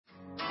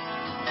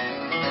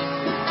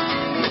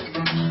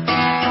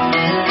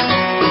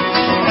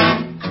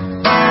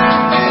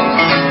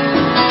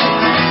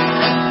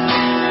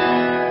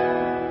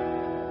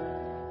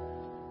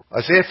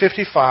Isaiah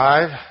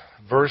 55,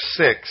 verse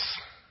 6.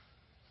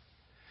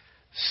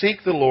 Seek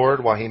the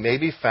Lord while he may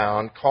be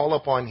found. Call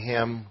upon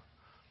him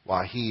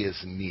while he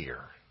is near.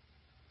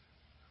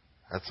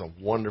 That's a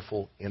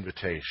wonderful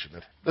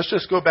invitation. Let's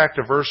just go back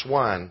to verse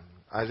 1.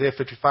 Isaiah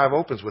 55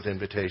 opens with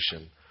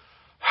invitation.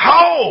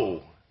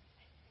 Ho!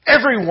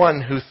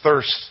 Everyone who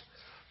thirsts,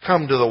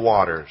 come to the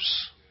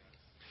waters.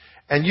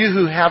 And you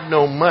who have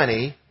no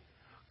money,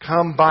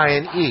 come buy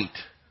and eat.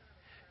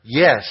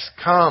 Yes,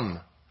 come.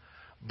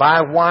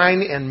 Buy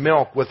wine and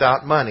milk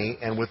without money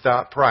and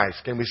without price.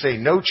 Can we say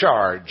no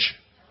charge?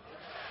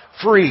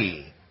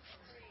 Free.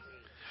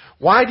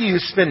 Why do you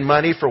spend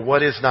money for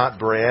what is not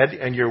bread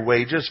and your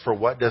wages for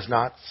what does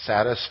not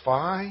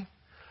satisfy?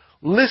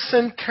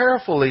 Listen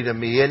carefully to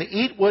me and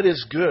eat what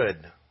is good.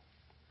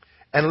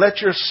 And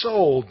let your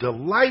soul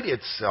delight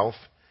itself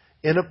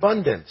in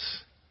abundance.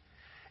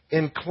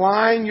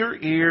 Incline your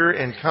ear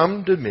and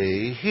come to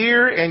me.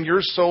 Hear and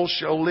your soul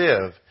shall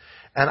live.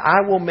 And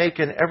I will make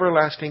an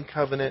everlasting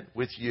covenant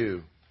with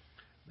you.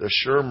 The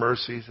sure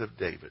mercies of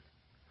David.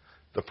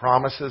 The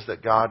promises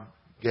that God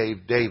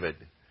gave David,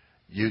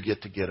 you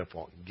get to get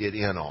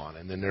in on.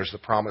 And then there's the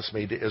promise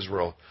made to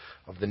Israel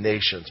of the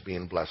nations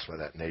being blessed by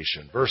that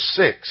nation. Verse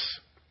 6.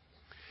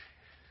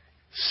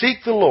 Seek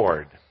the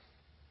Lord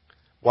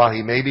while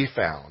he may be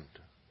found.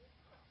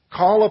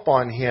 Call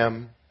upon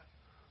him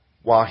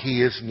while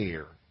he is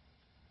near.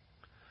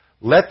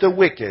 Let the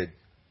wicked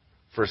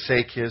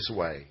forsake his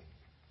way,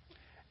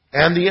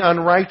 and the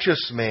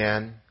unrighteous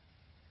man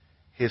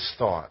his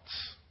thoughts.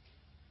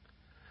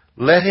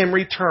 Let him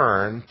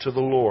return to the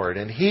Lord,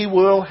 and he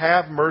will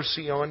have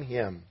mercy on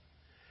him,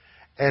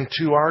 and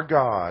to our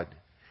God,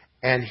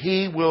 and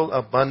he will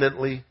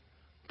abundantly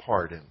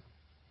pardon.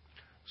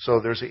 So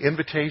there's an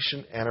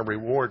invitation and a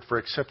reward for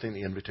accepting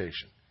the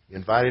invitation. You're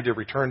invited to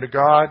return to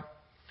God.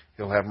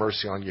 He'll have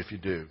mercy on you if you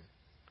do.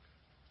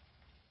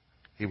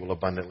 He will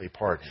abundantly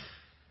pardon.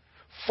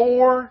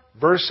 4,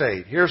 verse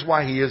 8. Here's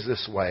why he is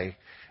this way.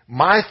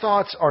 My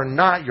thoughts are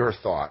not your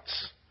thoughts,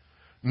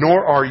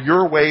 nor are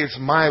your ways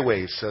my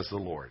ways, says the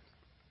Lord.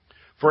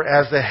 For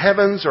as the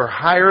heavens are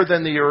higher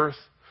than the earth,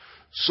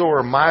 so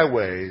are my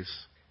ways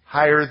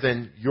higher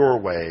than your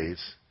ways,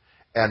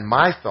 and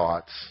my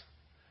thoughts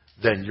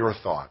than your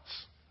thoughts.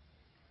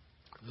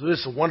 This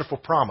is a wonderful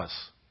promise.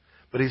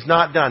 But he's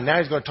not done. Now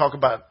he's going to talk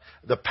about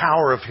the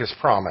power of his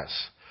promise.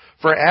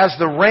 For as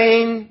the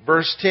rain,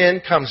 verse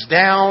 10, comes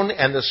down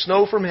and the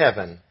snow from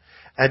heaven,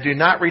 and do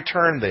not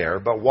return there,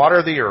 but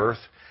water the earth,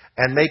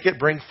 and make it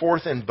bring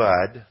forth in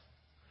bud,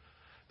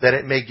 that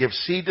it may give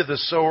seed to the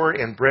sower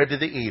and bread to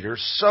the eater,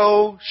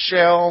 so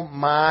shall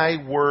my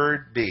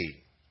word be.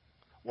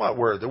 What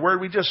word? The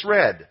word we just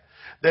read.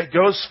 That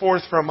goes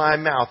forth from my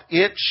mouth.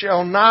 It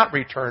shall not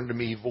return to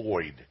me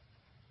void,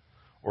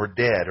 or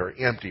dead, or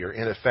empty, or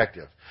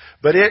ineffective.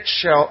 But it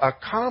shall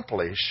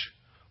accomplish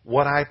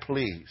what I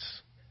please.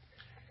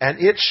 And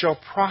it shall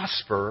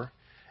prosper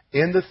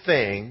in the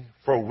thing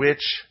for which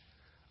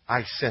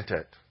I sent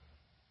it.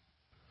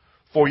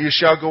 For you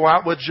shall go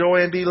out with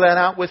joy and be led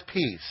out with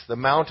peace. The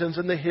mountains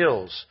and the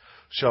hills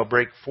shall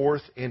break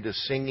forth into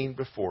singing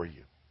before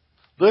you.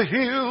 The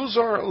hills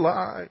are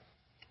alive.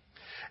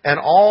 And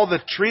all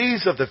the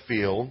trees of the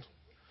field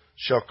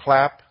shall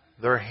clap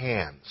their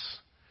hands.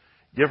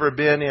 You ever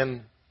been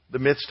in the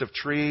midst of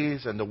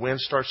trees and the wind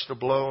starts to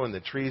blow and the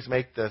trees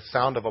make the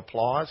sound of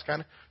applause?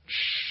 Kind of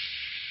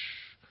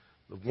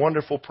the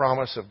wonderful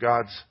promise of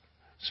God's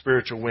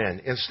spiritual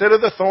wind. Instead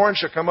of the thorn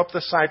shall come up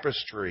the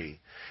cypress tree.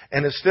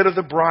 And instead of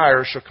the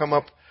briar shall come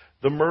up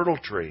the myrtle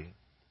tree.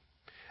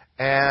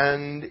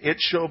 And it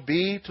shall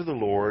be to the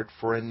Lord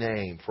for a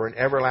name, for an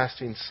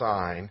everlasting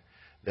sign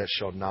that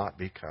shall not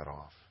be cut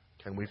off.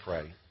 Can we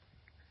pray?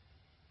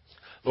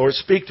 Lord,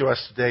 speak to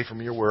us today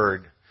from your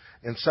word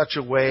in such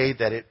a way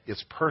that it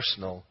is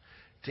personal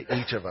to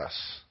each of us.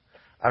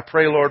 I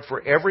pray, Lord,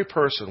 for every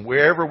person,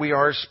 wherever we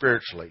are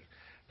spiritually,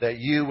 that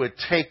you would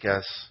take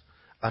us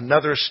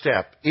another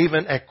step,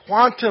 even a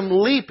quantum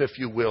leap, if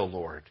you will,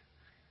 Lord,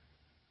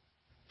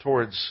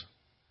 towards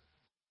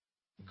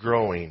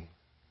growing.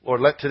 Lord,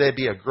 let today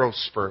be a growth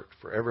spurt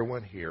for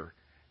everyone here.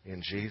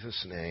 In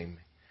Jesus' name,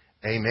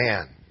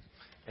 amen.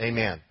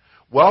 Amen.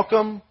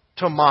 Welcome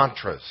to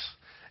mantras.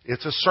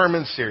 It's a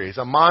sermon series.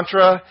 A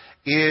mantra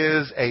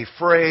is a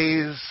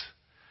phrase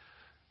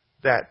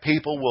that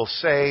people will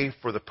say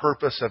for the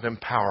purpose of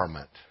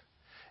empowerment.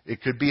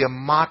 It could be a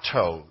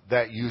motto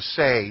that you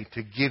say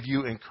to give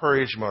you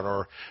encouragement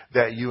or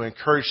that you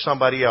encourage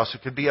somebody else.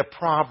 It could be a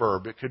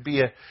proverb. It could be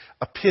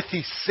a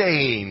pithy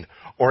saying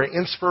or an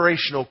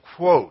inspirational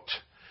quote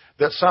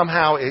that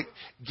somehow it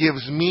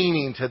gives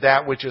meaning to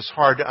that which is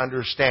hard to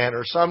understand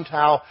or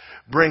somehow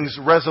brings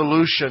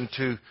resolution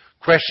to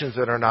questions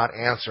that are not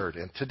answered.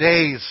 And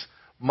today's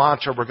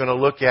mantra we're going to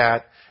look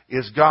at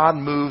is God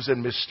moves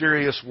in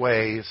mysterious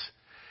ways,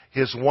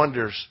 His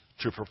wonders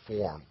to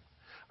perform.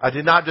 I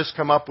did not just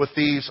come up with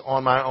these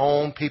on my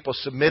own. People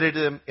submitted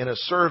them in a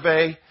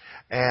survey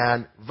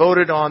and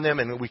voted on them,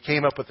 and we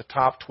came up with the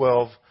top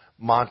 12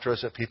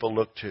 mantras that people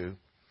look to.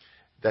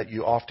 that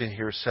you often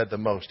hear said the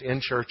most. In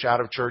church,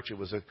 out of church, it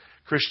was a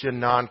Christian,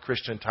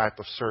 non-Christian type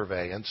of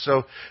survey. And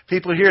so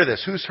people hear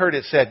this. Who's heard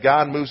it said,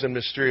 God moves in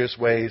mysterious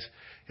ways,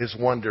 His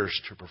wonders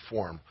to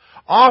perform?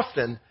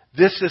 Often,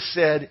 this is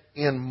said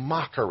in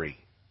mockery.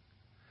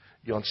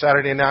 On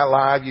Saturday Night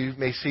Live, you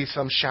may see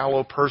some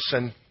shallow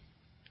person.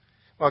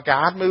 Well,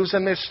 God moves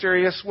in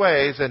mysterious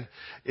ways, and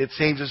it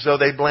seems as though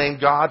they blame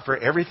God for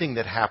everything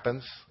that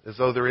happens, as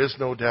though there is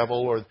no devil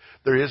or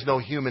there is no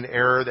human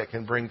error that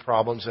can bring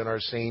problems in our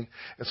scene.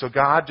 And so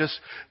God just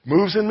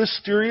moves in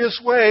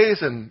mysterious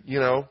ways, and,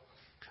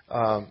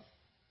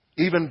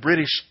 even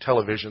British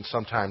television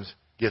sometimes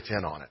gets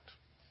in on it.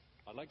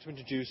 I'd like to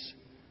introduce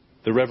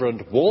the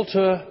Reverend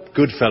Walter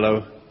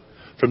Goodfellow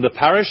from the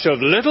parish of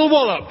Little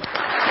Wallop.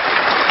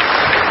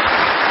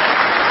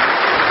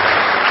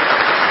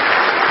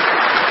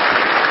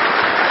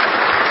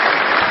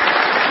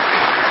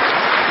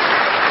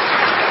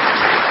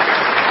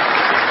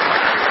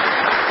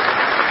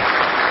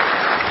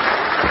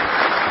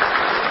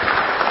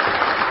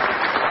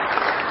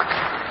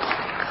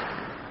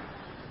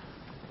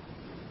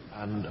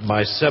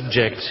 My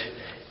subject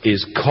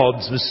is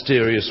God's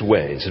mysterious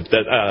ways.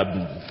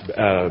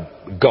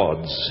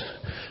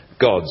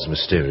 God's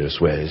mysterious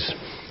ways.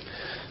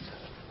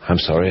 I'm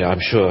sorry, I'm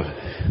sure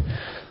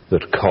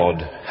that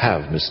cod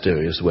have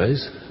mysterious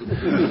ways.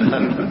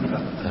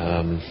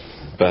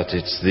 But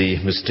it's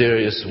the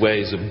mysterious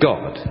ways of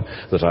God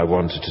that I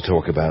wanted to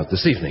talk about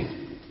this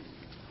evening.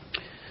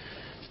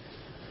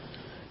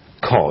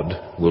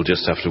 Cod will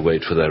just have to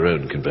wait for their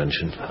own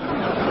convention.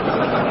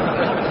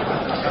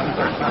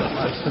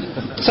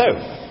 So,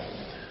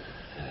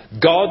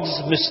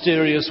 God's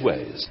mysterious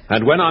ways.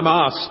 And when I'm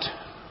asked,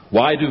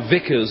 why do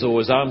vicars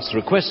always answer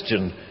a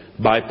question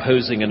by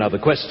posing another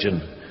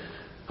question,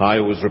 I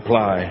always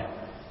reply,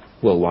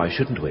 well, why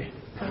shouldn't we?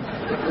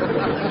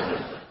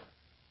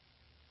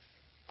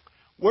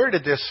 Where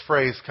did this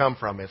phrase come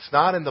from? It's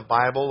not in the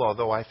Bible,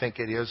 although I think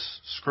it is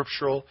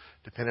scriptural,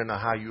 depending on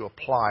how you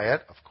apply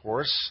it, of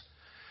course.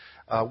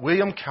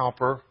 William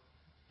Cowper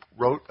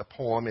wrote a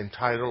poem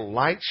entitled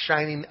Light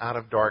Shining Out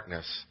of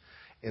Darkness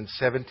in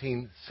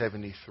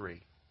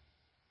 1773.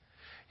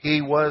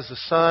 He was the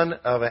son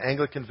of an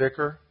Anglican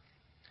vicar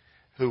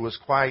who was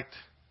quite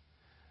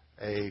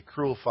a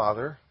cruel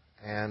father.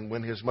 And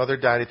when his mother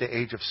died at the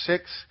age of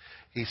 6,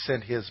 he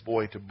sent his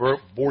boy to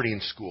boarding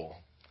school,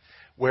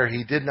 where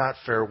he did not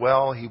fare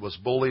well. He was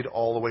bullied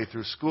all the way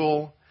through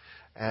school,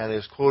 and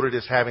is quoted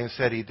as having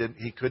said he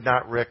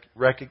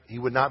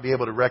would not be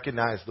able to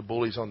recognize the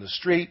bullies on the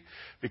street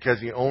because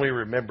he only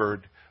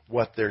remembered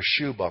what their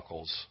shoe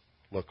buckles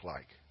looked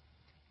like.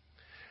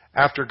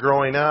 After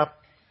growing up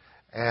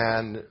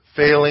and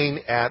failing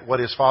at what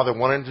his father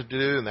wanted to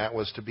do, and that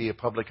was to be a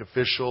public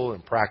official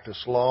and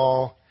practice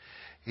law,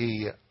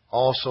 he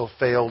also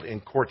failed in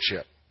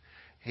courtship.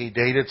 He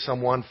dated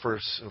someone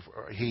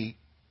he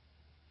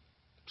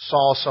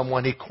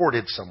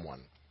courted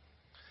someone,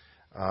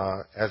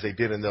 as they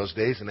did in those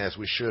days and as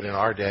we should in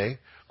our day.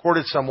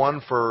 Courted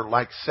someone for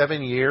like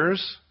 7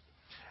 years,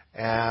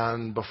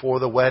 and before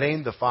the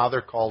wedding, the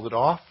father called it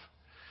off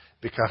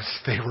because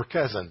they were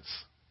cousins.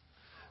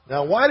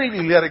 Now, why did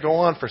he let it go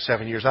on for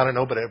 7 years? I don't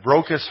know, but it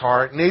broke his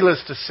heart.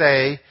 Needless to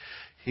say,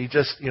 he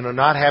just,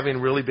 not having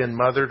really been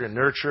mothered and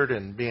nurtured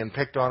and being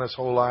picked on his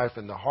whole life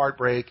and the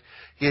heartbreak,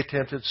 he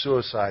attempted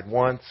suicide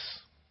once,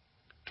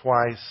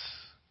 twice,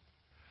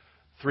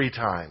 3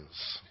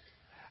 times.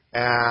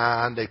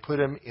 And they put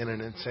him in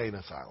an insane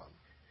asylum.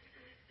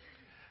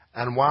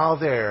 And while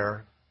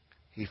there,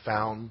 he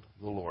found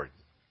the Lord.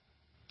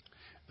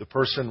 The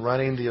person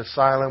running the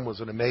asylum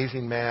was an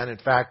amazing man. In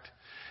fact,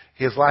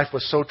 his life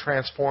was so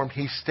transformed,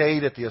 he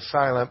stayed at the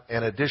asylum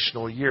an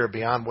additional year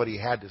beyond what he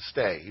had to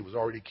stay. He was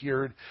already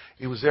cured.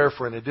 He was there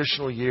for an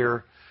additional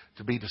year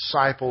to be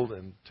discipled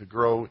and to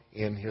grow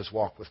in his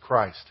walk with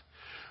Christ.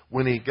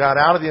 When he got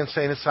out of the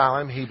insane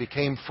asylum, he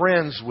became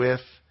friends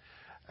with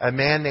a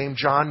man named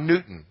John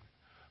Newton,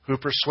 who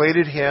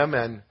persuaded him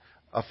and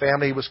a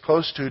family he was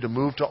close to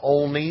move to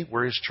Olney,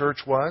 where his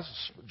church was.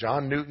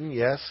 John Newton,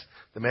 yes,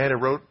 the man who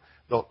wrote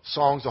the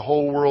songs the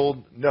whole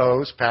world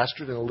knows,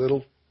 pastored in a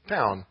little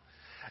town.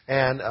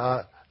 And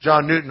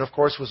John Newton, of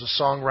course, was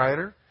a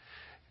songwriter,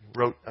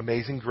 wrote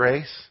Amazing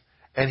Grace.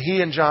 And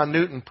he and John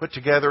Newton put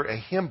together a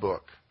hymn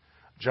book.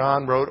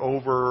 John wrote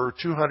over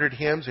 200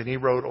 hymns, and he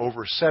wrote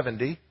over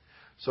 70,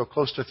 so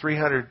close to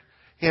 300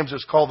 hymns.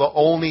 It's called the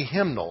Olney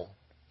Hymnal.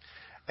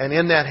 And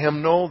in that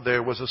hymnal,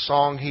 there was a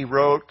song he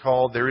wrote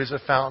called There is a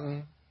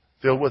Fountain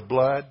Filled with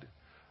Blood,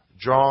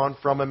 drawn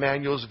from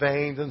Emmanuel's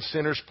veins, and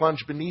sinners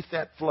plunged beneath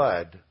that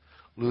flood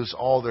lose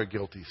all their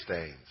guilty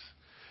stains.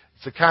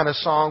 It's the kind of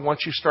song,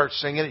 once you start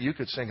singing it, you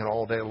could sing it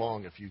all day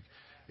long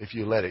if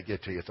you let it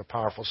get to you. It's a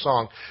powerful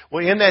song.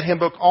 Well, in that hymn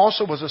book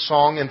also was a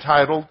song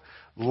entitled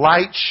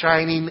Light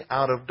Shining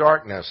Out of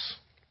Darkness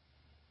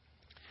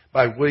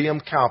by William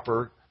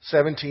Cowper,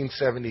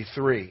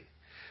 1773.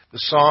 The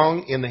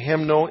song in the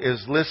hymnal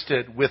is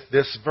listed with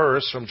this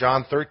verse from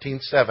John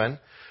 13:7.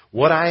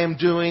 What I am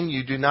doing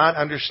you do not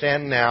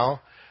understand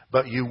now,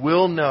 but you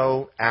will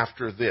know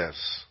after this.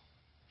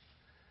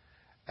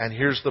 And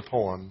here's the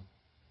poem,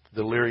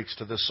 the lyrics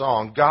to the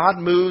song. God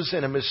moves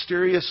in a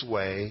mysterious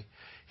way,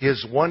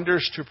 His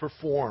wonders to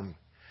perform.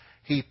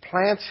 He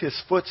plants His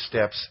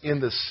footsteps in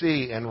the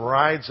sea and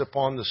rides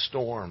upon the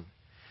storm.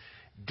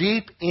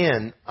 Deep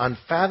in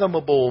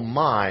unfathomable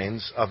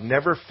minds of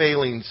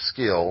never-failing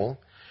skill,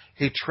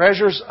 He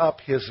treasures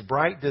up His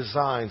bright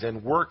designs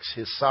and works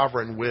His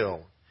sovereign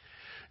will.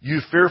 You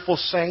fearful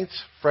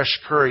saints, fresh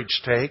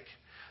courage take.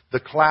 The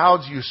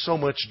clouds you so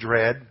much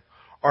dread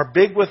are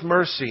big with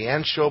mercy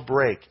and shall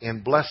break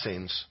in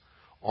blessings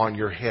on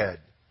your head.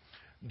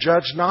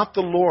 Judge not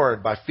the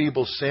Lord by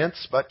feeble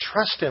sense, but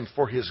trust Him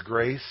for His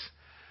grace.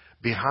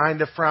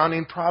 Behind a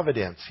frowning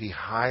providence, He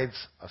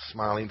hides a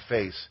smiling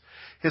face.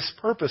 His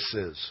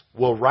purposes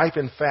will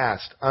ripen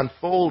fast,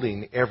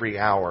 unfolding every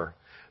hour.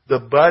 The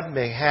bud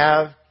may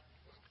have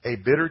a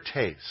bitter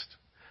taste,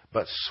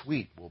 but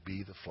sweet will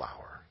be the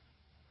flower.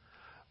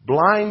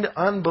 Blind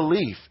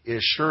unbelief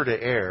is sure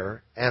to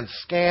err and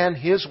scan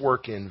His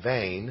work in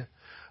vain.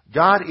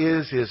 God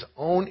is His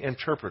own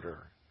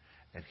interpreter,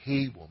 and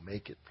He will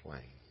make it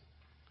plain.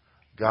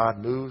 God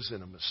moves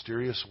in a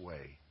mysterious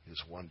way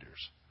His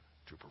wonders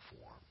to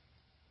perform.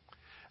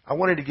 I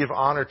wanted to give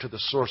honor to the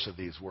source of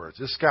these words.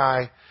 This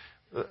guy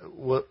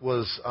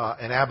was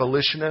an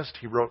abolitionist.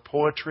 He wrote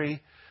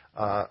poetry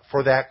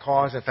for that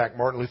cause. In fact,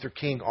 Martin Luther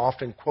King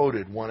often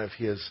quoted one of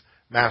his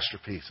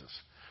masterpieces.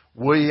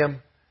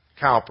 William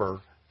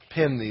Cowper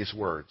penned these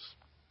words.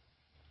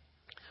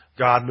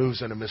 God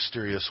moves in a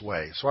mysterious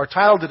way. So our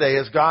title today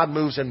is God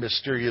Moves in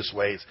Mysterious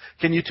Ways.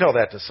 Can you tell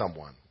that to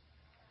someone?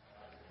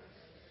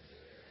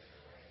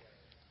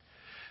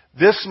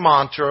 This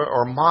mantra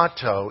or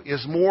motto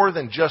is more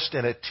than just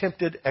an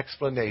attempted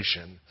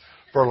explanation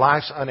for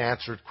life's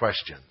unanswered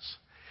questions.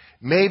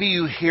 Maybe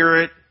you hear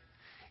it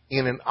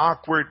in an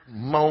awkward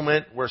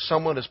moment where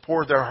someone has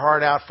poured their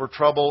heart out for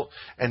trouble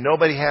and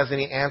nobody has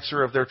any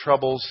answer of their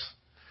troubles.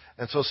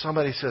 And so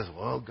somebody says,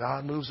 well,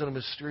 God moves in a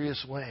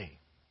mysterious way.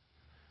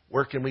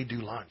 Where can we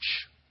do lunch?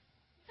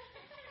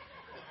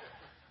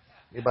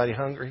 Anybody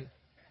hungry?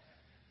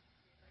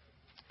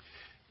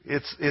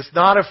 It's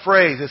not a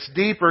phrase. It's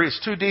deeper. It's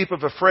too deep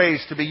of a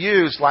phrase to be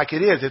used like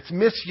it is. It's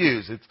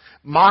misused. It's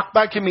mocked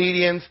by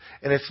comedians,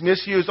 and it's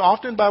misused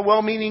often by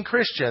well-meaning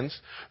Christians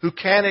who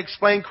can't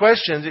explain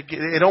questions.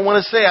 They don't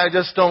want to say, I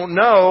just don't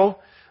know.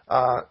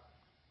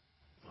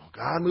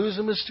 God moves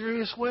in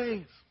mysterious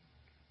ways.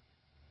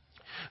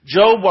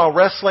 Job, while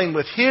wrestling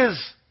with his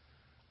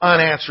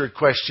unanswered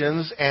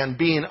questions and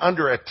being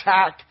under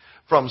attack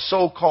from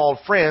so-called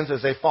friends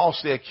as they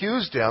falsely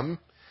accused him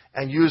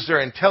and used their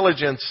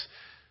intelligence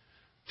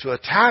to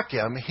attack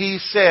him, he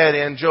said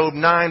in Job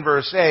 9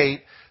 verse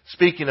 8,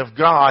 speaking of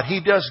God, He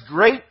does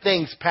great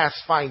things past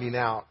finding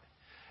out.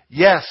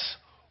 Yes,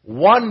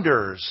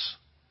 wonders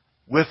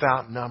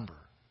without number.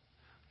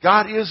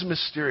 God is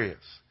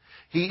mysterious.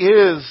 He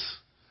is,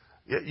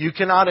 you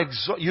can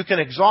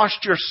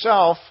exhaust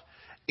yourself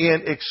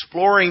in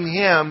exploring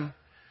Him,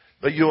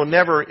 but you'll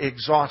never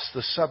exhaust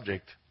the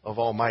subject of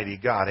Almighty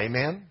God.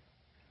 Amen?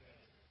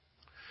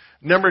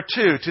 Number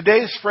 2,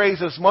 today's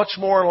phrase is much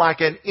more like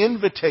an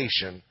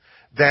invitation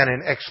than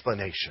an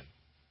explanation.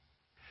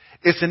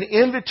 It's an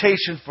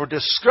invitation for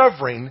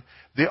discovering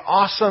the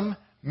awesome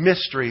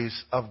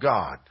mysteries of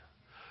God.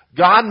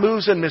 God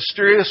moves in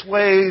mysterious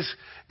ways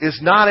is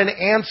not an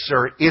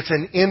answer, it's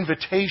an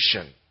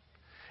invitation.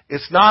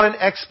 It's not an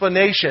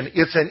explanation,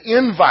 it's an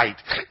invite,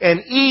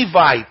 an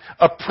evite,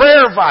 a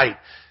prayer-vite,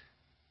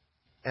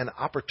 an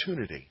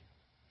opportunity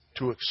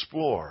to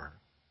explore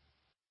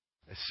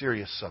a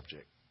serious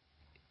subject.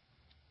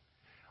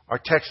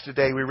 Our text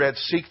today, we read,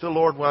 seek the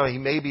Lord while He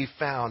may be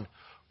found.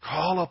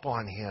 Call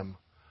upon Him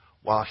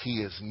while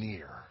He is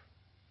near.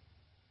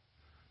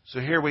 So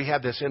here we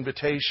have this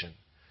invitation.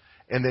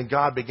 And then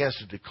God begins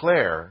to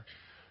declare,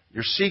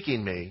 you're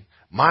seeking me.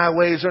 My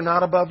ways are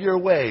not above your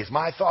ways.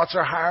 My thoughts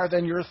are higher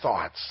than your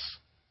thoughts.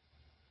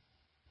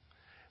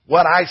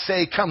 What I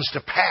say comes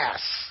to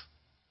pass.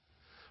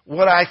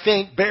 What I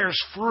think bears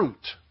fruit.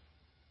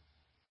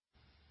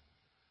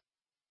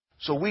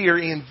 So we are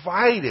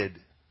invited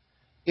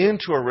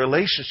into a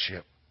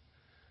relationship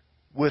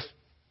with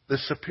the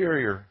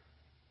superior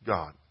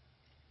God.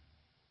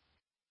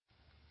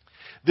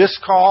 This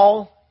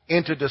call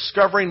into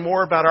discovering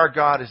more about our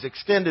God is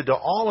extended to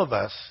all of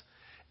us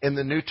in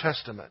the New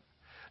Testament.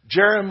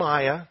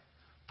 Jeremiah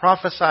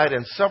prophesied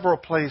in several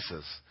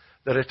places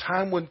that a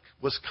time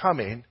was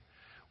coming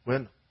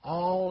when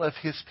all of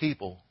his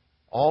people,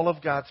 all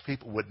of God's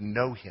people would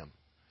know Him,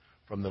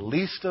 from the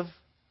least of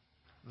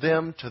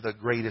them to the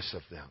greatest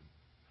of them.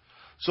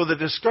 So the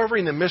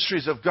discovering the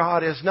mysteries of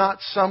God is not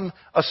some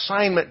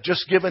assignment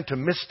just given to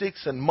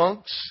mystics and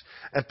monks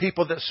and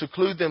people that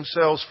seclude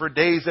themselves for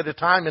days at a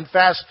time and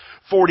fast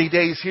 40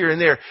 days here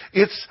and there.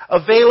 It's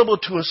available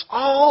to us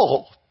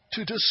all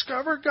to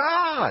discover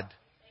God.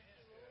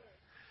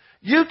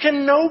 You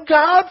can know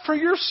God for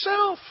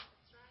yourself.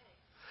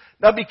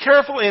 Now be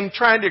careful in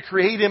trying to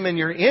create Him in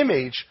your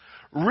image.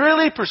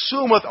 Really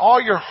pursue Him with all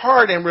your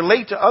heart and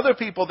relate to other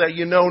people that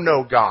you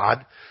know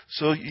God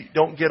so you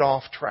don't get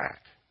off track.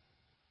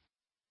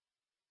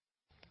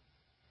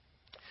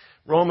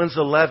 Romans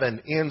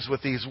 11 ends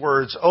with these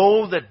words,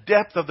 "Oh, the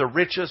depth of the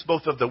riches,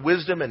 both of the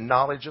wisdom and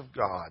knowledge of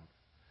God.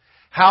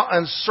 How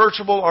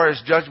unsearchable are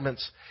His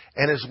judgments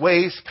and His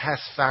ways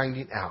past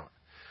finding out."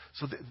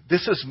 So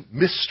this is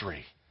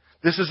mystery.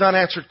 This is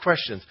unanswered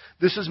questions.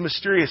 This is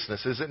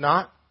mysteriousness, is it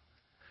not?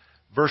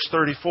 Verse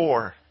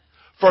 34,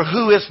 "For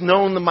who has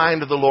known the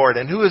mind of the Lord,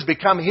 and who has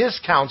become His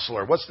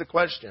counselor?" What's the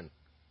question?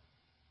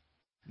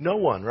 No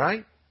one,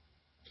 right?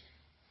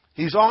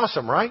 He's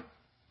awesome, right?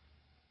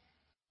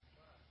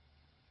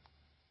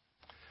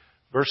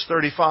 Verse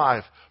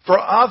 35, "For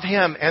of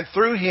Him and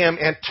through Him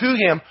and to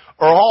Him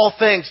are all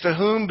things, to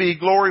whom be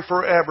glory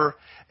forever.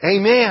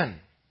 Amen."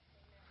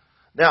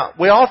 Now,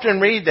 we often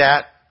read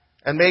that,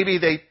 and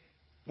maybe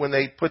when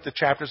they put the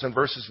chapters and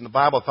verses in the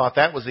Bible, thought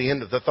that was the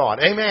end of the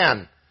thought.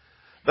 Amen.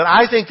 But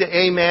I think the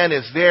amen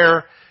is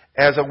there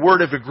as a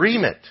word of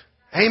agreement.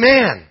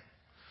 Amen.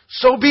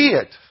 So be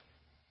it.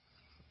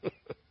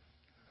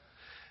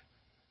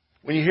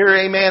 When you hear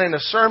amen in a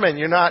sermon,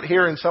 you're not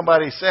hearing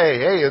somebody say,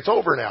 "Hey, it's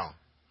over now."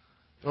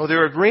 No,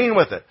 they're agreeing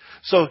with it.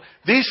 So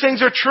these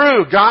things are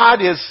true.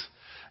 God is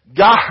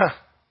God.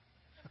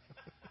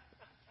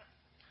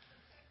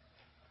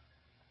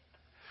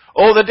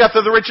 "Oh, the depth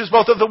of the riches,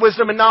 both of the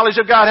wisdom and knowledge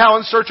of God. How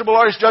unsearchable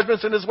are His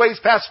judgments and His ways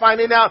past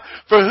finding out.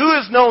 For who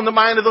has known the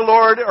mind of the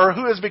Lord, or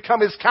who has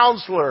become His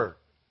counselor?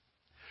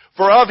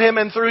 For of Him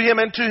and through Him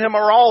and to Him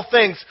are all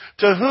things,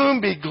 to whom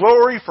be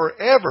glory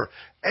forever.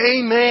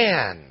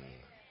 Amen."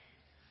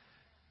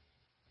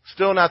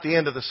 Still not the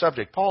end of the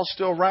subject. Paul's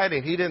still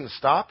writing. He didn't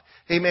stop.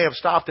 He may have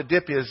stopped to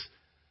dip his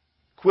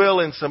quill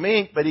in some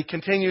ink, but he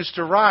continues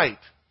to write.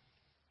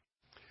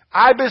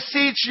 "I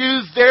beseech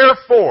you,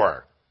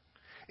 therefore."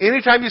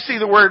 Anytime you see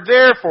the word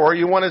therefore,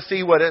 you want to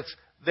see what it's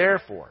there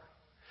for.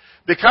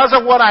 "Because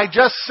of what I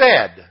just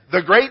said,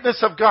 the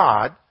greatness of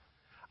God,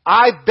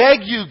 I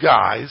beg you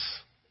guys,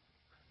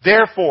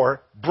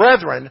 therefore,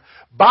 brethren,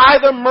 by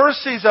the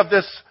mercies of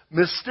this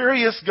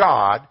mysterious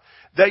God,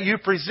 that you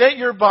present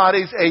your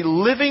bodies a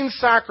living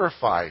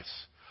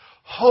sacrifice,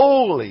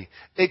 holy,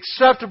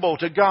 acceptable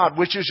to God,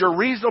 which is your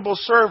reasonable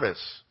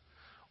service."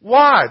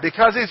 Why?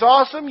 Because He's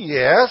awesome?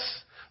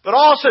 Yes. But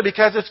also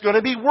because it's going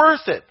to be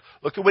worth it.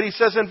 Look at what He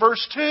says in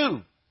verse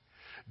 2.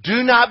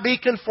 "Do not be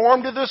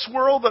conformed to this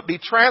world, but be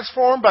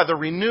transformed by the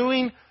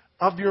renewing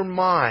of your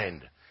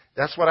mind."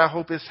 That's what I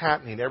hope is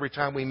happening every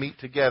time we meet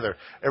together.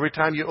 Every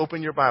time you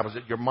open your Bibles,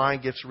 that your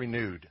mind gets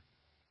renewed.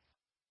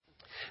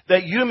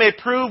 "That you may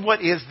prove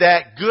what is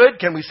that good."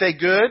 Can we say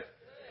good?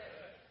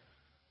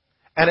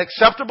 "And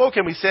acceptable."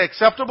 Can we say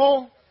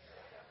acceptable?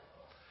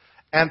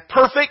 "And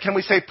perfect." Can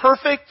we say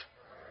perfect?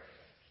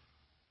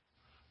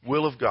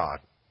 Will of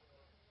God.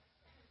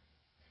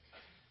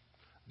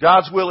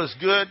 God's will is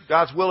good.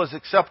 God's will is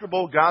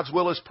acceptable. God's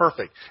will is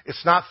perfect.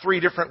 It's not three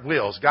different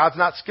wills. God's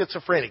not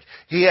schizophrenic.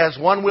 He has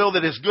one will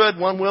that is good,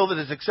 one will that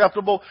is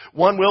acceptable,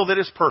 one will that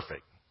is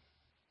perfect.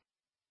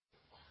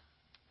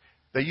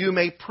 "That you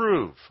may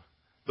prove."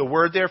 The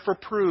word there for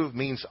prove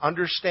means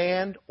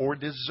understand or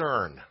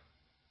discern.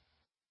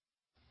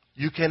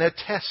 You can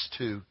attest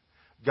to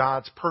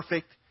God's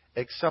perfect,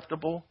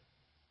 acceptable,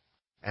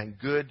 and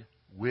good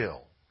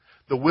will.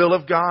 The will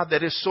of God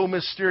that is so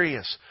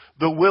mysterious.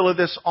 The will of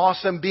this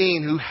awesome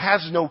being who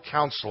has no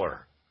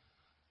counselor.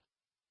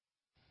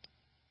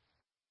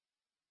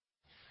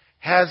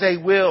 Has a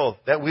will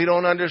that we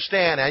don't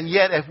understand. And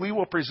yet, if we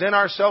will present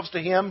ourselves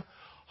to Him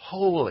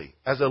holy,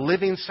 as a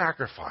living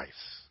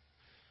sacrifice,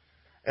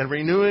 and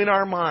renewing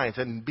our minds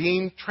and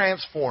being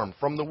transformed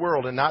from the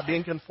world and not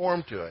being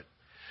conformed to it,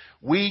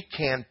 we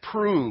can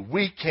prove,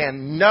 we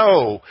can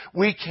know,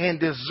 we can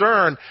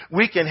discern,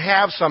 we can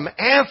have some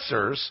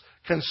answers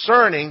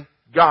concerning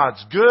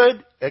God's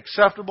good,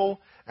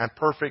 acceptable, and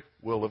perfect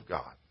will of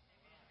God.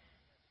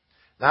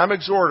 Now, I'm an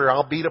exhorter.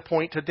 I'll beat a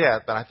point to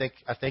death, but I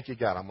think you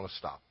got it. I'm going to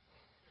stop.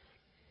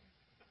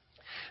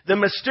 The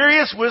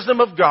mysterious wisdom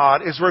of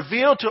God is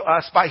revealed to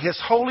us by His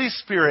Holy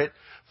Spirit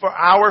for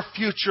our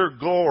future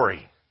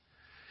glory.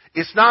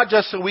 It's not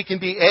just so we can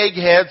be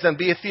eggheads and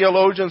be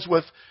theologians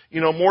with,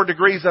 more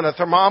degrees than a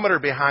thermometer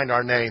behind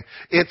our name.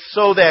 It's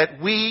so that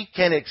we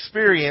can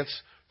experience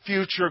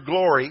future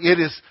glory. It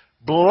is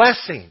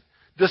blessing.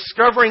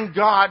 Discovering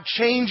God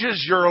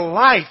changes your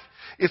life.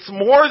 It's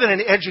more than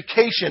an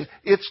education.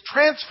 It's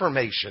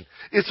transformation.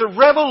 It's a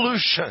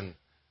revolution.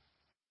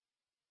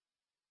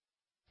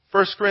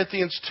 1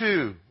 Corinthians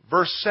 2,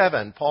 verse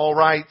 7, Paul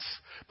writes,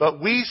 "But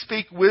we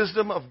speak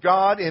wisdom of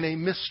God in a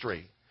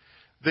mystery,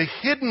 the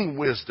hidden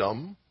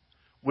wisdom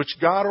which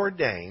God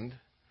ordained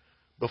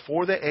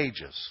before the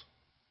ages."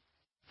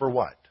 For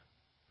what?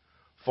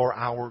 For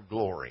our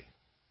glory.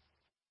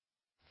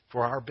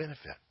 For our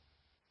benefit.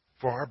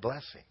 For our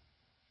blessing.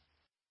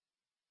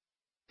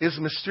 His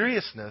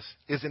mysteriousness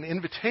is an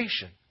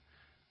invitation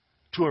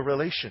to a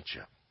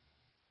relationship.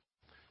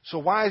 So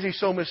why is he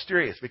so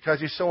mysterious? Because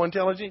he's so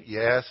intelligent?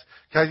 Yes.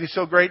 Because he's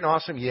so great and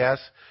awesome? Yes.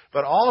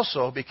 But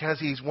also because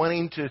he's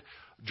wanting to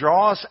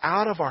draw us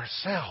out of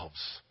ourselves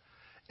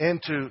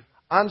into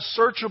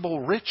unsearchable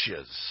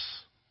riches,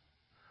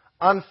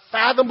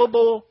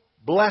 unfathomable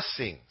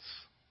blessings.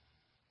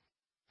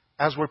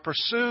 As we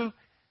pursue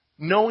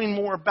knowing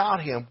more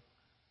about him,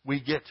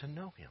 we get to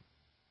know him.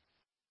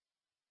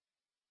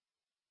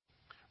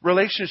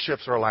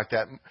 Relationships are like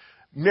that.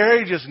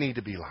 Marriages need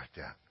to be like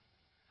that.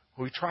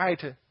 We try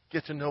to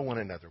get to know one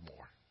another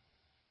more.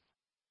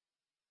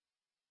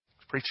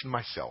 I'm preaching to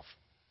myself.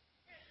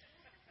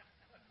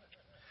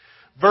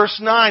 Verse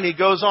 9, he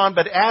goes on,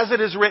 but as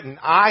it is written,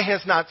 eye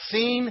has not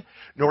seen,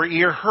 nor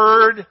ear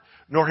heard,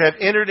 nor have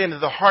entered into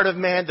the heart of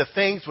man the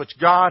things which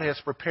God has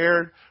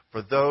prepared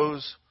for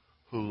those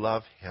who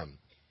love him.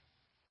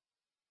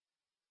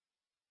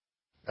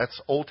 That's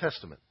Old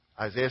Testament,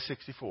 Isaiah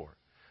 64.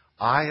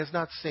 Eye has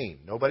not seen,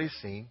 nobody's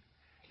seen.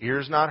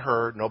 Ears not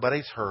heard,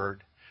 nobody's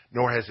heard.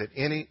 Nor has it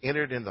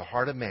entered in the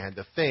heart of man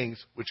the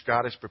things which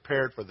God has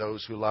prepared for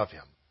those who love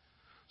him.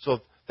 So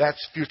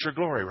that's future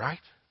glory,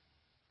 right?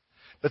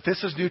 But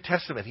this is New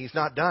Testament. He's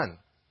not done.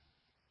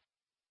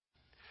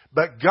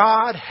 But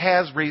God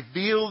has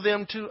revealed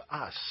them to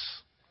us.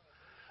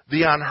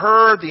 The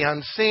unheard, the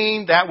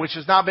unseen, that which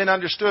has not been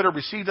understood or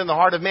received in the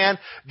heart of man,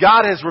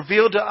 God has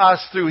revealed to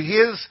us through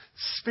his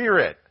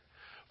Spirit.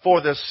 For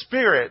the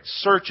Spirit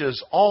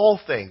searches all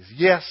things,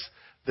 yes,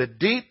 the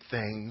deep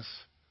things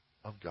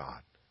of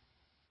God.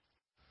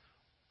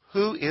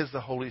 Who is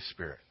the Holy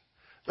Spirit?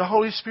 The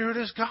Holy Spirit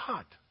is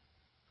God.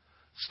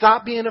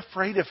 Stop being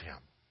afraid of him.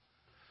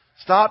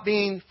 Stop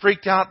being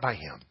freaked out by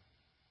him.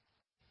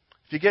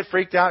 If you get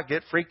freaked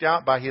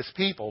out by his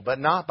people, but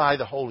not by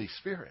the Holy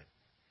Spirit.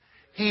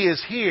 He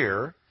is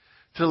here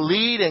to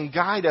lead and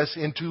guide us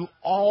into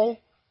all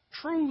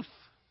truth.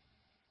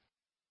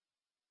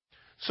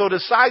 So to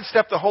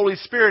sidestep the Holy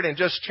Spirit and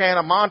just chant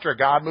a mantra,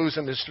 God moves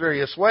in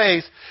mysterious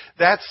ways,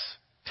 that's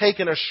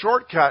taking a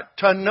shortcut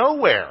to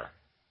nowhere.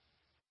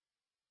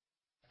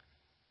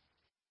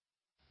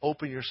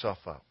 Open yourself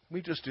up.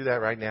 We just do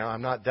that right now.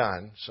 I'm not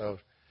done, so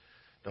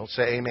don't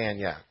say amen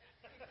yet.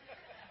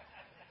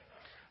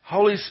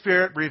 Holy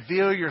Spirit,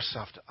 reveal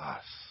yourself to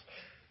us.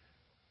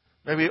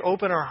 May we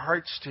open our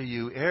hearts to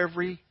you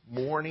every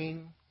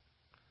morning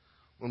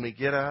when we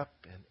get up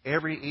and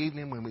every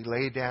evening when we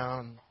lay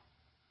down.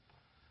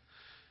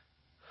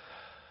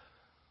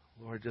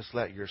 Lord, just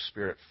let your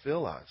Spirit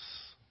fill us.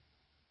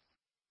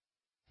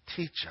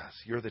 Teach us.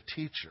 You're the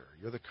teacher.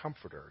 You're the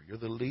comforter. You're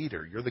the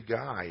leader. You're the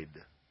guide.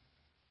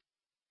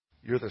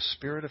 You're the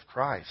Spirit of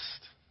Christ,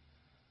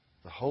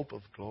 the hope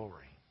of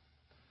glory.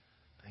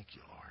 Thank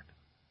you, Lord.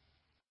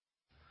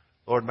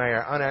 Lord, may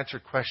our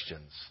unanswered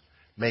questions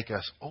make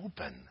us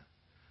open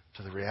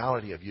to the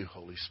reality of you,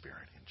 Holy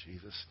Spirit. In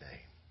Jesus'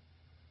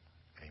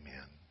 name,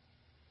 amen.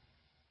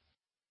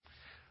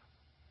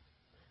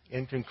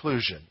 In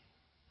conclusion,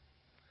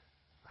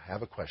 I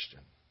have a question.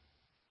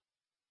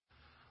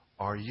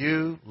 Are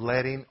you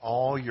letting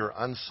all your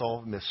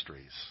unsolved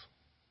mysteries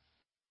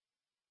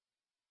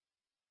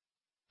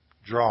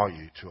draw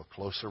you to a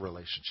closer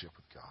relationship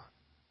with God?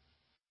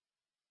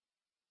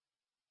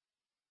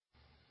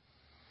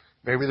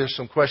 Maybe there's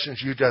some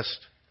questions you just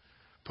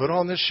put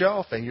on the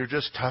shelf and you're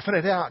just toughing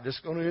it out,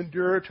 just going to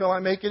endure till I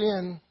make it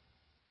in.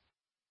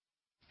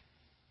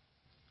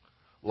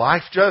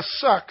 Life just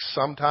sucks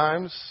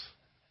sometimes.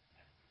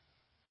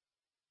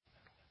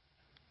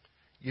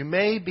 You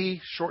may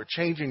be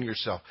shortchanging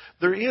yourself.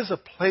 There is a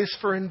place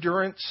for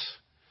endurance.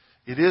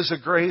 It is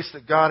a grace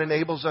that God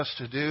enables us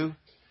to do.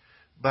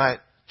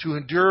 But to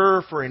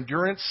endure for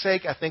endurance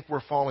sake, I think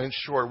we're falling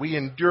short. We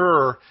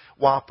endure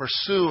while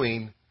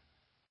pursuing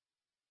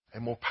a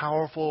more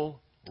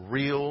powerful,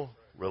 real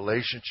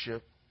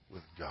relationship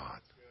with God.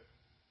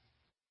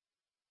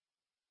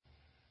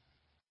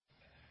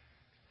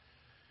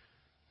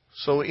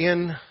 So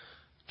in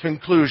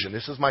conclusion,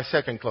 this is my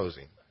second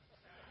closing.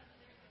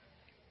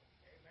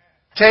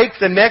 Take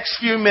the next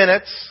few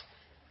minutes.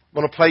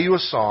 I'm going to play you a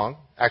song.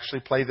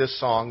 Actually play this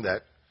song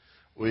that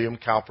William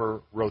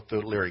Cowper wrote the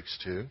lyrics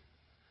to,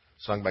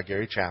 sung by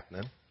Gary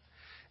Chapman.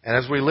 And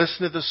as we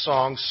listen to the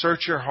song,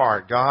 search your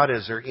heart. God,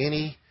 is there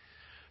any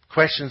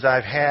questions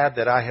I've had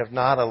that I have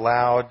not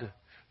allowed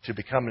to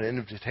become an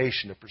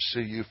invitation to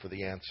pursue you for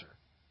the answer?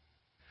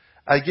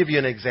 I'll give you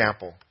an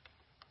example.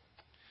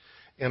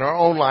 In our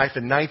own life,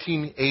 in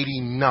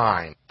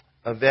 1989,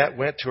 Yvette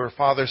went to her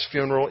father's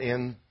funeral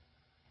in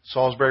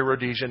Salisbury,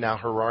 Rhodesia, now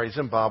Harare,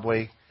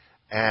 Zimbabwe,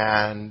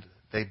 and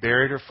they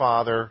buried her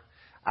father.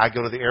 I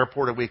go to the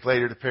airport a week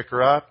later to pick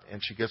her up, and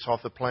she gets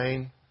off the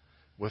plane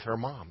with her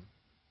mom.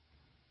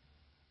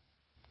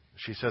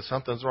 She said,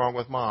 something's wrong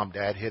with Mom.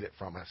 Dad hid it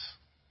from us.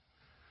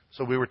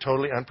 So we were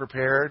totally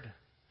unprepared.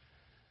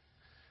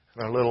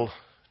 In our little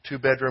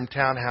 2-bedroom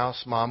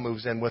townhouse, Mom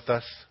moves in with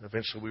us.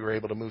 Eventually we were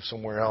able to move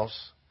somewhere else.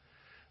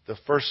 The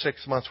first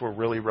 6 months were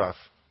really rough.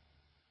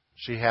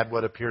 She had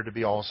what appeared to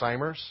be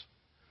Alzheimer's.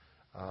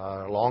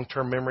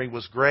 Long-term memory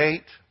was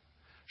great.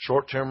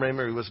 Short-term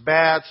memory was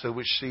bad, so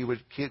she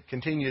would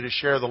continue to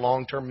share the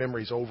long-term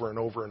memories over and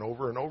over and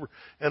over and over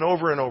and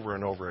over and over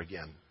and over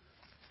again.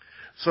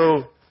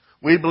 So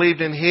we believed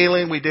in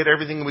healing. We did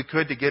everything we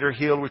could to get her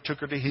healed. We took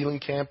her to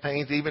healing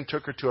campaigns, even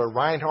took her to a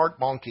Reinhard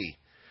Bonnke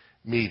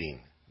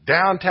meeting,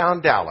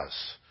 downtown Dallas,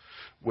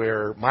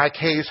 where Mike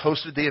Hayes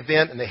hosted the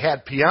event, and they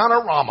had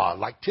Pianorama,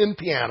 like 10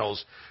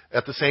 pianos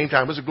at the same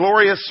time. It was a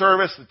glorious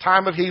service, the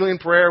time of healing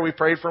prayer. We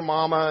prayed for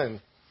Mama,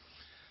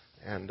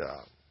 and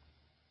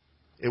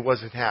it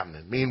wasn't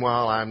happening.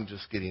 Meanwhile, I'm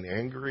just getting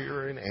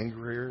angrier and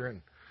angrier,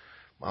 and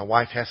my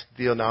wife has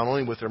to deal not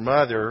only with her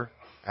mother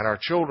and our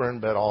children,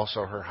 but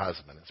also her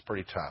husband. It's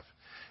pretty tough.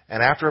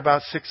 And after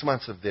about 6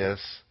 months of this,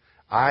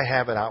 I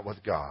have it out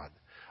with God.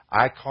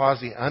 I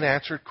caused the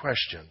unanswered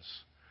questions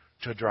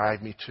to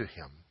drive me to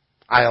Him.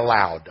 I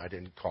allowed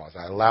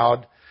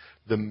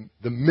the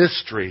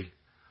mystery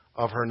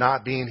of her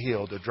not being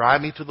healed to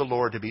drive me to the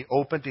Lord, to be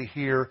open to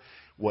hear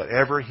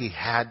whatever He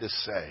had to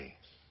say.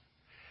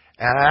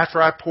 And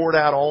after I poured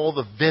out all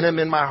the venom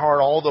in my heart,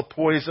 all the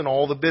poison,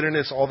 all the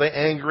bitterness, all the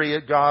angry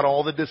at God,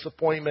 all the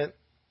disappointment,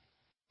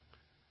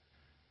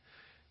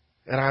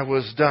 and I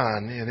was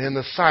done, and in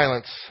the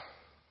silence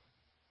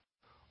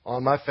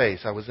on my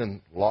face, I was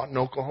in Lawton,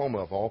 Oklahoma,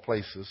 of all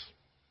places,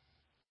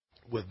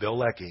 with Bill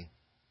Leckie.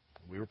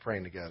 We were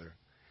praying together.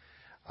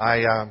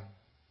 I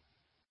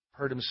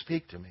heard Him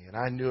speak to me, and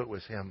I knew it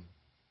was Him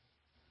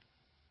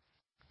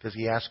because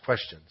He asked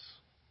questions.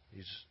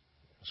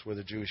 That's where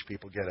the Jewish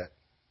people get it.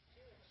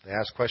 They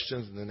ask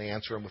questions, and then they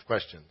answer them with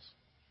questions.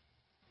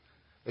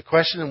 The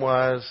question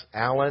was,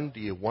 Alan, do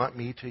you want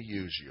me to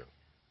use you?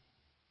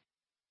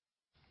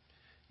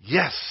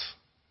 Yes,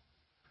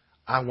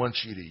 I want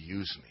you to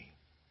use me.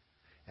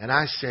 And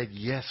I said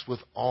yes with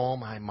all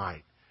my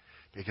might,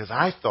 because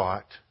I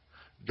thought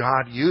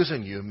God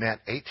using you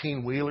meant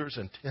 18-wheelers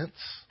and tents,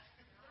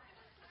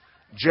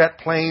 jet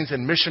planes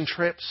and mission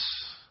trips,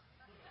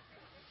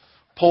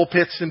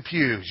 pulpits and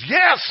pews.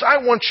 Yes, I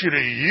want you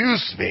to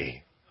use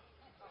me.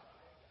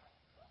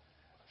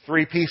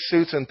 3-piece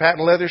suits and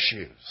patent leather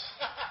shoes.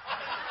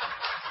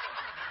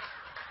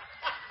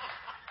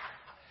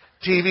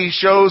 TV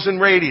shows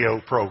and radio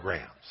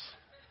programs.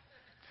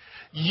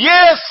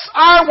 Yes,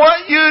 I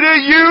want you to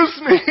use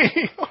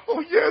me.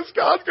 Oh, yes,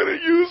 God's going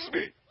to use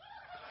me.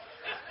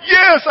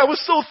 Yes, I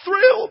was so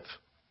thrilled.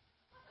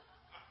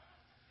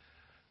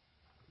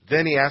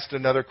 Then He asked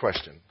another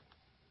question.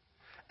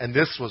 And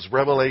this was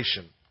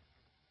revelation.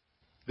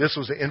 This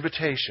was an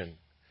invitation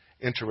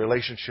into a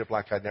relationship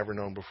like I'd never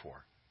known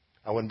before.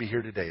 I wouldn't be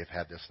here today if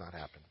had this not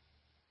happened.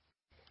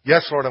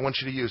 Yes, Lord, I want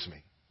you to use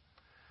me.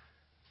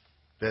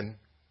 Then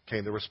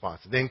came the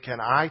response. Then can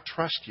I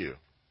trust you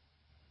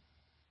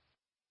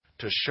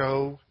to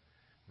show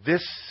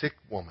this sick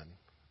woman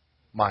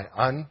my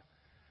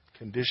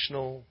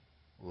unconditional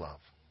love?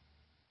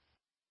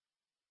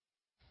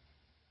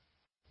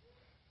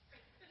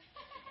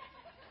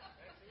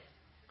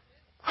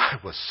 I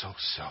was so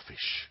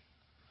selfish.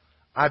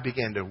 I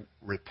began to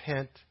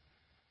repent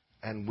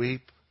and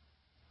weep.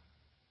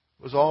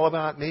 It was all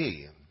about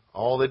me, and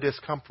all the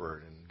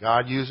discomfort, and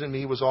God using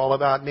me was all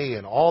about me,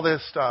 and all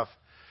this stuff.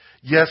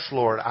 Yes,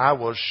 Lord, I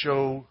will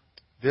show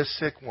this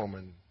sick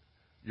woman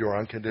your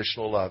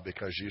unconditional love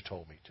because you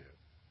told me to.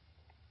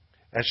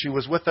 And she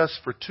was with us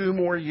for 2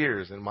 more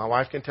years, and my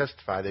wife can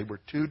testify they were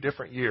 2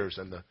 different years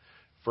in the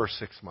first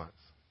 6 months.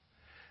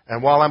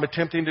 And while I'm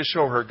attempting to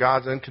show her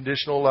God's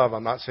unconditional love,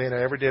 I'm not saying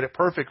I ever did it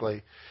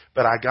perfectly,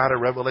 but I got a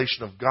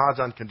revelation of God's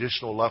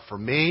unconditional love for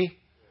me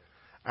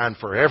and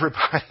for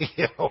everybody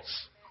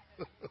else.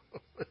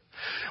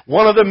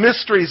 One of the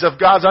mysteries of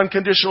God's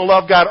unconditional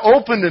love got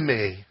opened to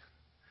me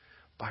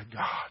by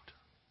God.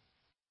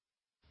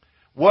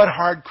 What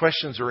hard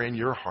questions are in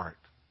your heart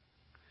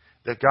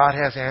that God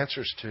has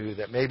answers to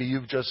that maybe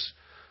you've just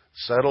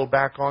settled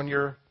back on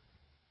your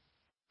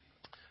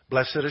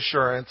blessed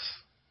assurance?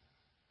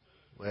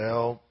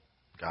 Well,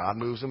 God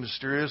moves in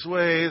mysterious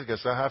ways. I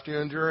guess I'll have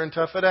to endure and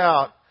tough it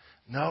out.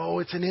 No,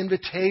 it's an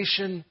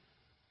invitation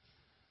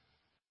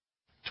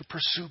to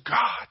pursue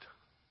God.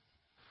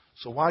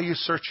 So while you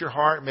search your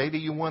heart, maybe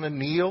you want to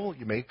kneel.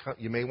 You may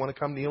want to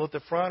come kneel at the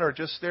front or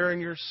just there in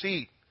your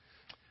seat.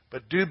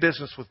 But do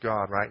business with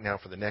God right now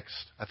for the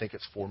next, I think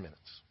it's 4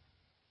 minutes.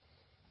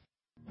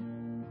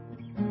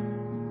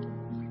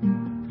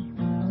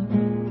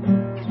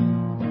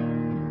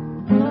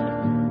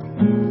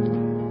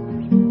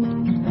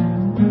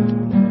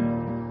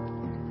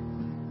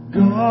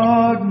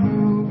 God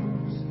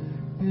moves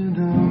in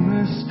a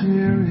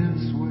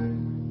mysterious way,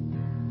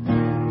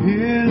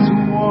 His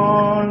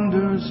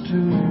wonders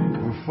to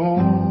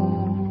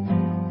perform.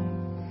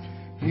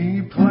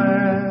 He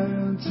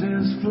plants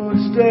His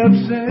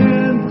footsteps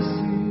in the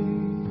sea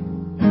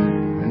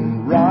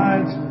and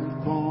rides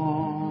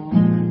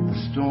upon the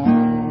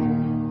storm.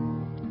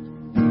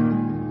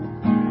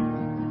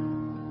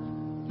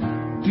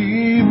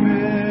 Deep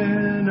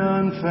in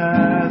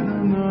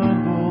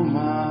unfathomable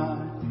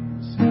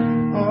minds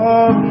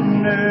of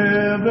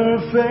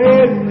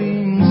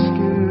never-failing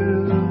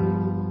skill,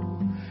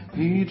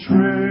 He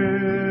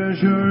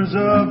treasures corners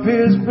of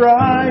His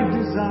bright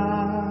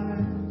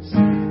desires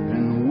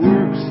and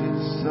works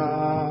His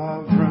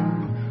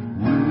sovereign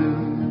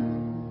will.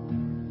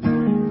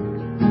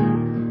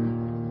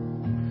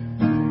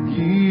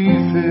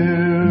 Ye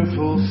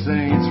fearful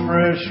saints,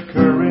 fresh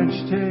courage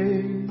take.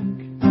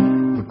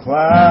 The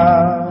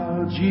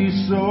clouds ye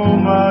so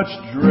much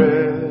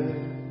dread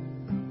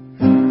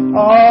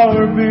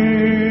are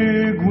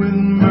big with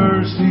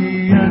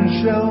mercy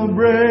and shall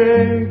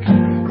break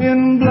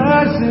in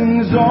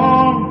blessings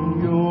on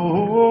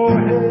your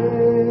head.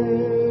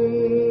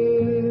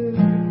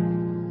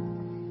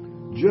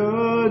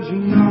 Judge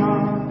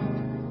not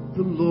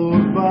the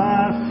Lord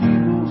by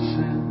feeble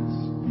sense,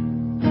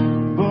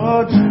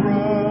 but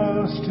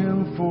trust Him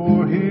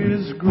for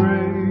His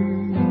grace.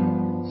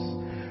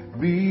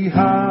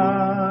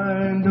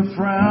 Behind a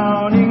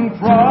frowning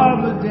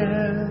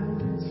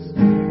providence,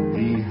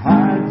 He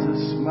hides a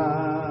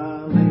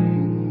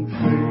smiling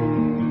face.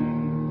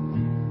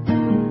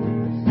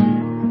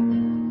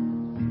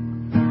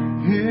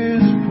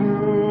 His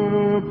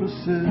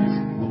purposes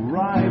will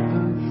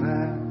ripen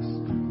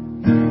fast,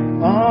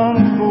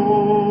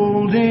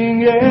 unfolding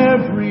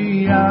every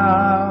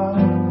hour.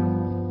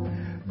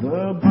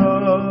 The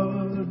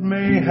bud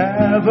may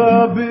have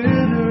a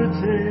bitter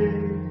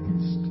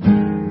taste,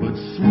 but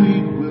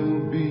sweet will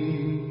be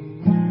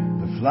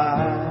the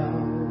flower.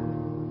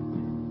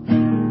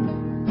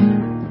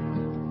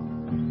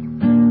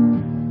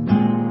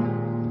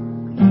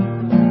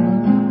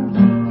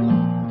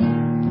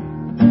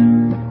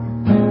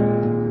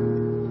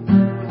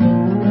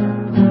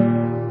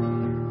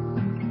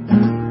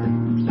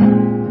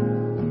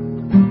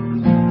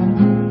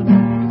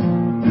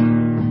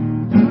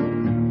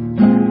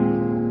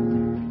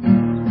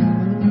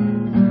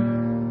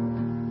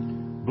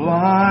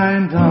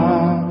 Blind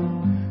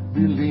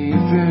unbelief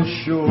is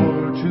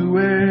sure to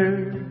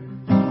err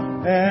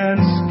and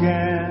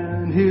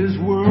scan His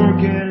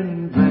work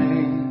in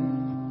vain.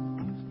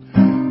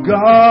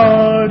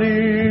 God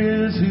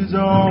is His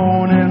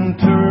own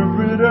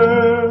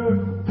interpreter,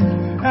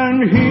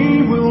 and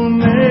He will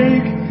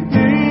make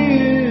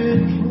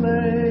it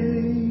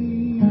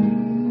plain.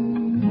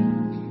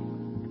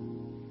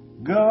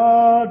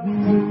 God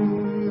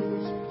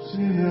moves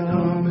in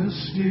a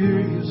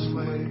mysterious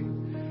way,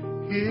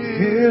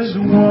 His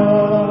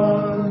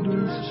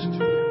wonders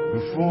to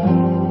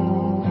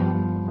perform.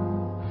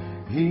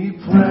 He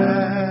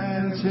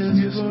plants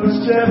His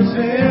footsteps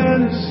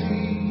in the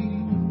sea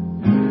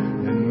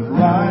and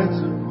rides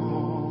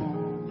upon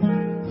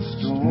the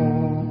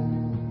storm.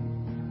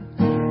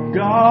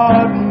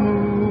 God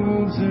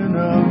moves in a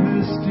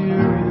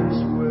mysterious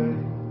way,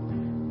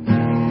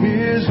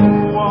 His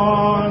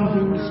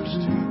wonders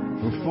to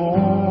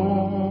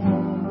perform.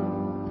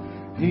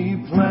 He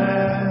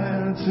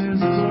plants His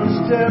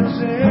footsteps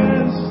in